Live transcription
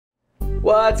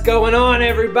What's going on,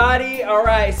 everybody? All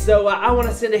right, so I want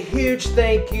to send a huge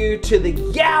thank you to the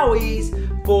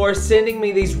Yowies for sending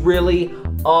me these really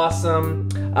awesome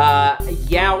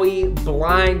Yowie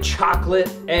blind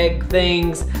chocolate egg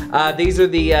things. These are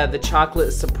the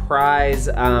chocolate surprise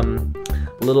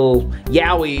little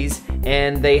Yowies,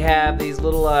 and they have these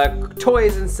little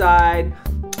toys inside.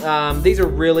 These are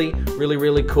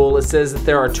really cool. It says that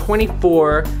there are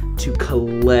 24 to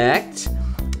collect,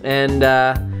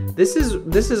 and this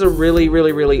is a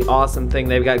really awesome thing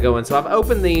they've got going. So I've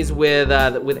opened these with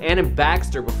Ann and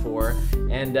Baxter before,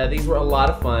 and these were a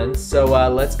lot of fun. So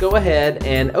let's go ahead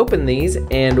and open these,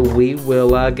 and we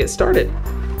will get started.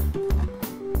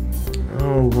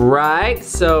 All right,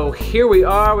 so here we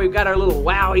are. We've got our little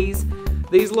Wowies.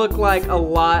 These look like a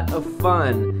lot of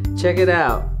fun. Check it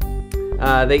out.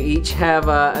 They each have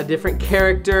a different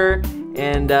character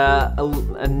and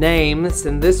a name,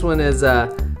 and this one is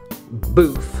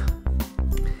Boof.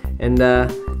 And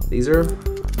these are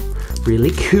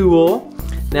really cool.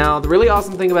 Now, the really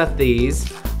awesome thing about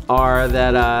these are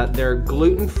that they're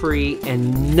gluten-free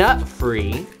and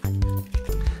nut-free.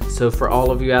 So for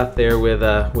all of you out there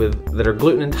that are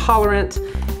gluten intolerant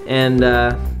and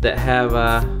that have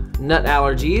nut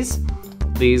allergies,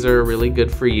 these are really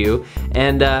good for you.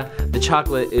 And the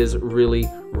chocolate is really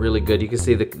good. You can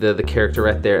see the character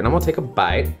right there. And I'm gonna take a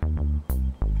bite.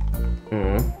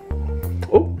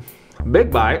 Oh,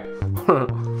 big bite.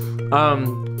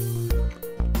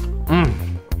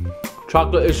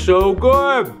 Chocolate is so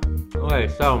good. Okay,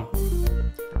 so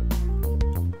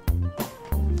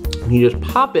you just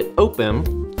pop it open.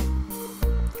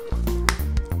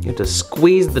 You have to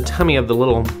squeeze the tummy of the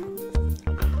little.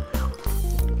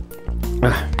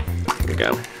 There we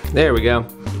go. There we go.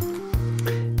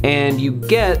 And you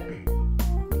get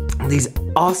these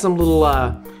awesome little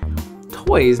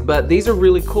toys, but these are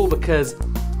really cool because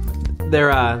they're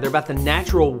about the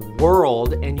natural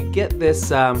world, and you get this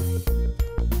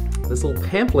this little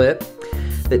pamphlet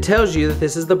that tells you that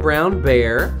this is the brown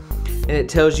bear, and it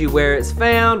tells you where it's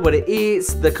found, what it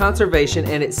eats, the conservation,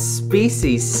 and its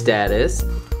species status.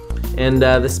 And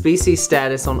the species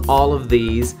status on all of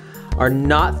these are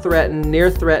not threatened,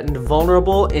 near threatened,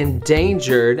 vulnerable,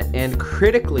 endangered, and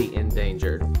critically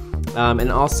endangered. And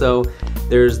also,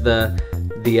 there's the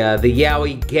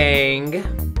Yowie gang.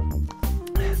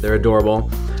 They're adorable.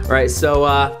 All right,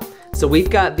 so we've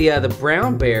got the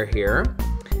brown bear here,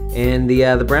 and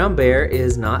the brown bear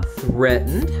is not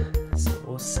threatened. So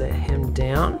we'll set him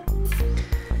down.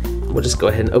 We'll just go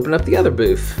ahead and open up the other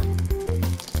booth.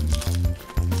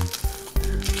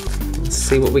 Let's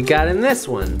see what we got in this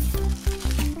one.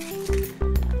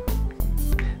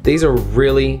 These are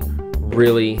really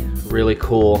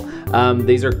cool.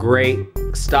 These are great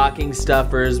stocking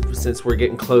stuffers since we're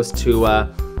getting close to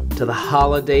the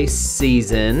holiday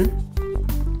season.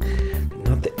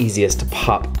 Not the easiest to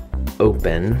pop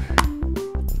open.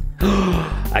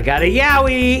 I got a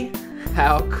Yowie!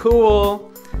 How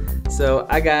cool! So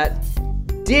I got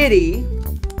Diddy.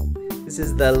 This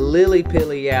is the Lily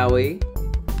Pilly Yowie.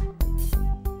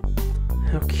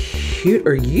 How cute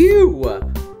are you? Well,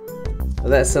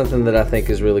 that's something that I think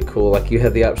is really cool. Like, you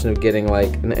have the option of getting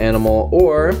like an animal,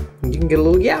 or you can get a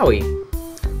little Yowie.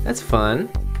 That's fun.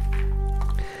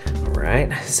 All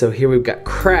right, so here we've got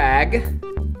Crag.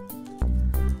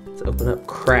 Let's open up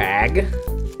Crag.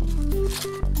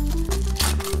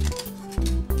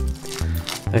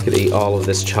 I could eat all of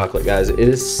this chocolate, guys. It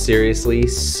is seriously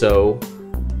so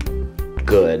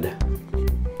good.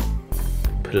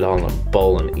 Put it all in a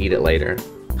bowl and eat it later.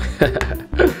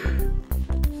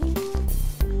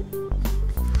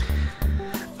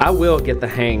 I will get the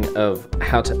hang of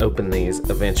how to open these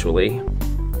eventually.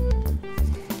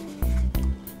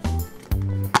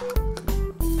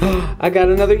 I got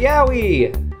another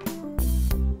Yowie!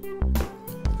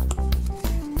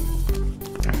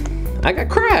 I got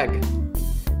Crag!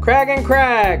 Crag and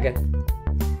Crag!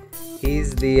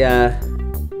 He's the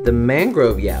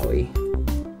mangrove Yowie.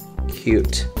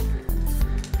 Cute.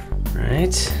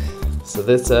 Alright, so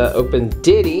let's open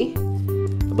Diddy.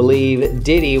 I believe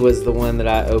Diddy was the one that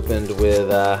I opened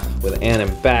with Ann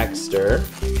and Baxter.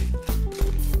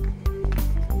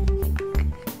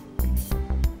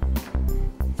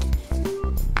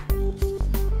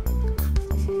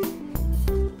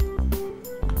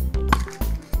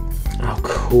 Oh,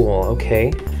 cool,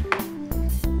 okay.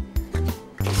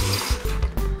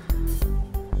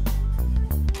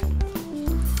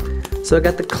 So I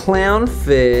got the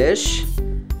clownfish.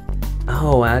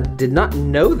 Oh, I did not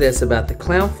know this about the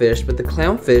clownfish, but the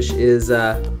clownfish is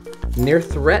near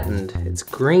threatened. It's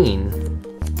green.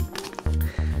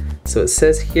 So it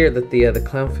says here that the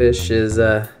clownfish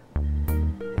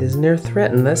is near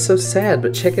threatened. That's so sad,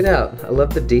 but check it out. I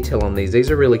love the detail on these. These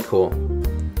are really cool.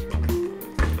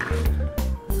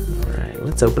 All right,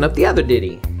 let's open up the other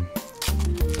ditty.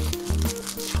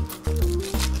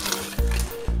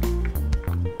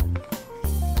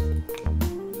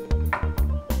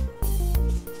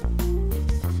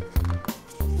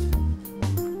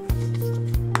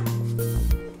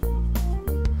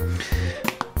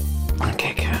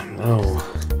 Oh,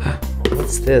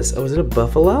 what's this? Oh, is it a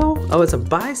buffalo? Oh, it's a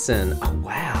bison. Oh,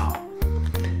 wow.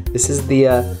 This is the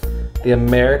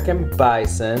American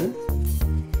bison,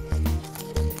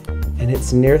 and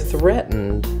it's near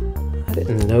threatened. I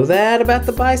didn't know that about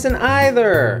the bison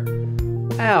either.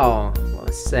 Wow, well,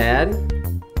 that's sad.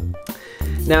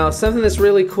 Now, something that's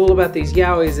really cool about these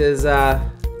Yowies is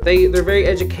they're very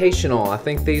educational. I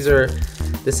think this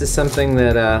is something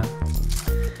that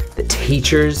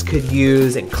teachers could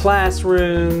use in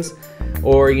classrooms,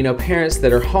 or parents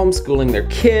that are homeschooling their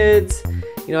kids.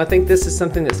 I think this is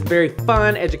something that's very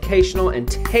fun, educational, and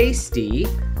tasty.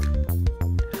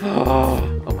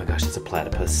 Oh my gosh, it's a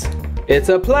platypus. It's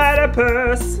a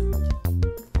platypus!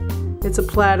 It's a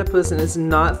platypus and it's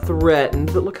not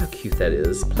threatened, but look how cute that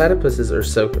is. Platypuses are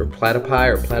or platypi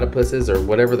or platypuses or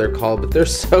whatever they're called, but they're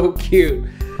so cute.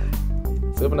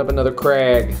 Let's open up another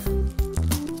crag.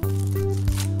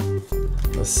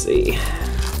 Let's see.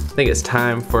 I think it's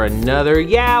time for another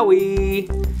Yowie.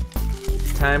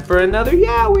 It's time for another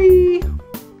Yowie.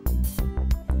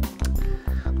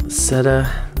 Let's set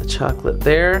the chocolate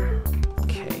there.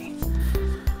 Okay.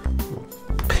 We'll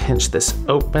pinch this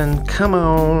open. Come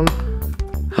on.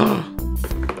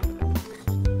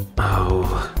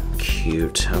 Oh,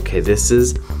 cute. Okay, this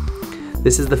is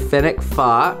the fennec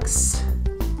fox,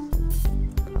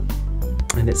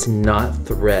 and it's not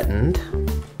threatened.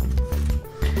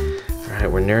 All right,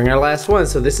 we're nearing our last one.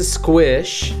 So this is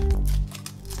Squish.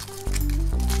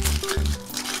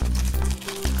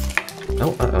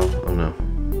 Oh, uh-oh, oh no.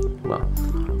 Well,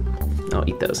 I'll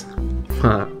eat those.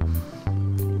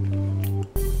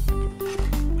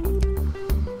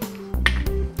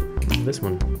 This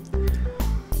one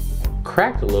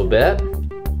cracked a little bit.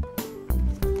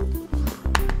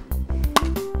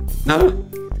 No,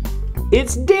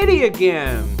 it's Diddy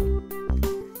again.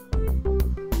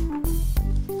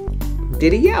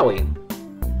 Diddy Yowie.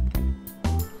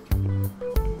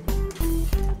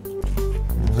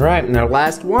 All right, and our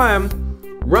last one,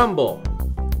 Rumble.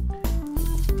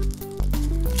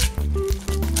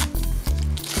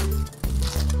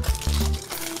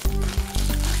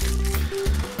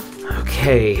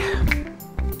 Okay.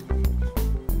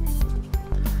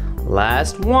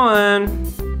 Last one.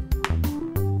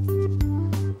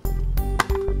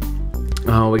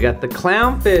 Oh, we got the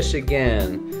clownfish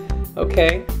again.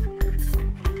 Okay.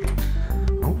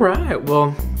 All right,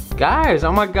 well, guys,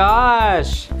 oh my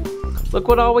gosh. Look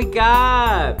what all we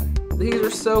got. These are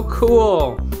so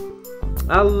cool.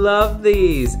 I love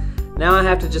these. Now I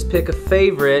have to just pick a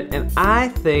favorite, and I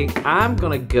think I'm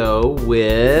gonna go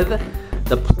with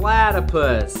the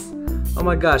platypus. Oh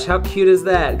my gosh, how cute is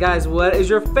that? Guys, what is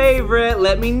your favorite?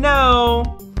 Let me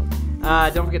know.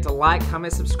 Don't forget to like,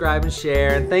 comment, subscribe, and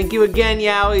share. And thank you again,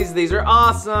 Yowies. These are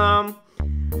awesome.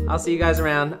 I'll see you guys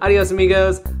around. Adios,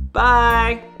 amigos.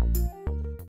 Bye.